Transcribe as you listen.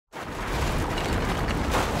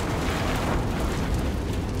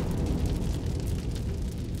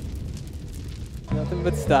Nothing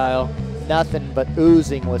but style. Nothing but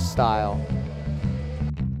oozing with style.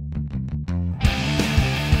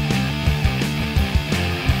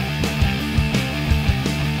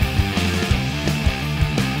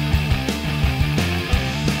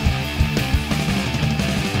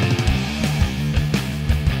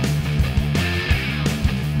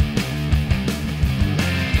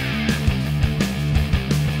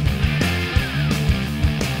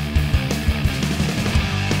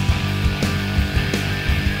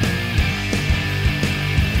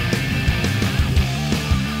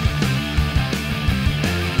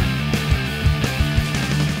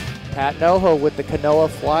 Pat Ngoho with the Kanoa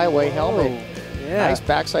flyaway helmet. Yeah. Nice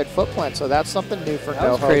backside foot plant. So that's something new for That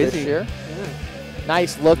was Ngoho crazy. this year. Yeah.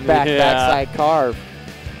 Nice look back backside carve.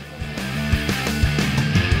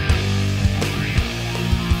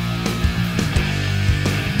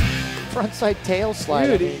 Frontside tail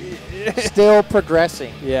slide. Dude, Still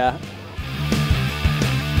progressing. yeah.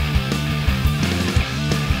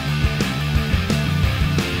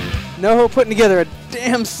 Ngoho putting together a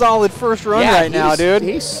damn solid first run Yeah, right now, dude.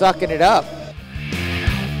 He's sucking it up.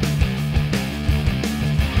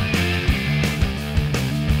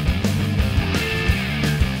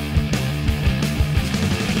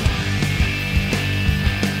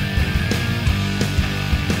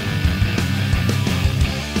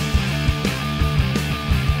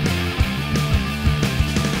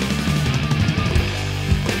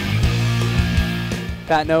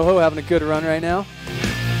 Pat Ngoho having a good run right now.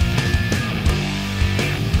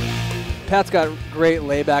 Pat's got great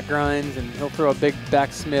layback grinds, and he'll throw a big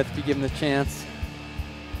back Smith if you give him the chance.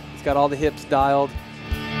 He's got all the hips dialed.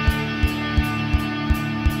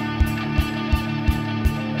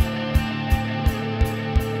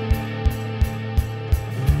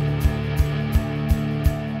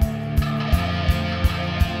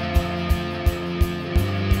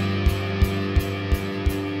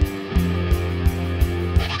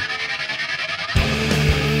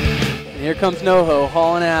 And here comes Ngoho,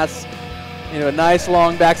 hauling ass into a nice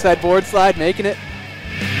long backside board slide, making it.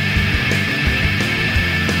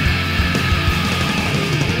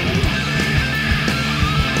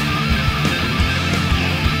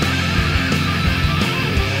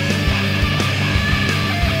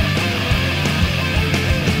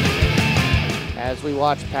 As we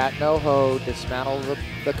watch Pat Ngoho dismantle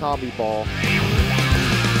the combi ball.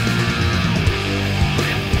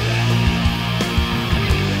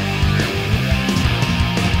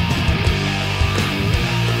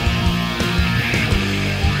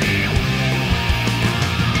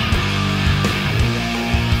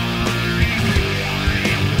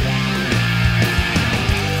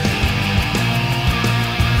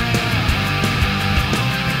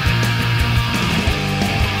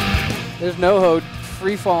 There's Ngoho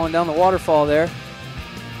free falling down the waterfall there.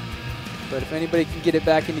 But if anybody can get it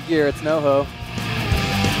back into gear, it's Ngoho.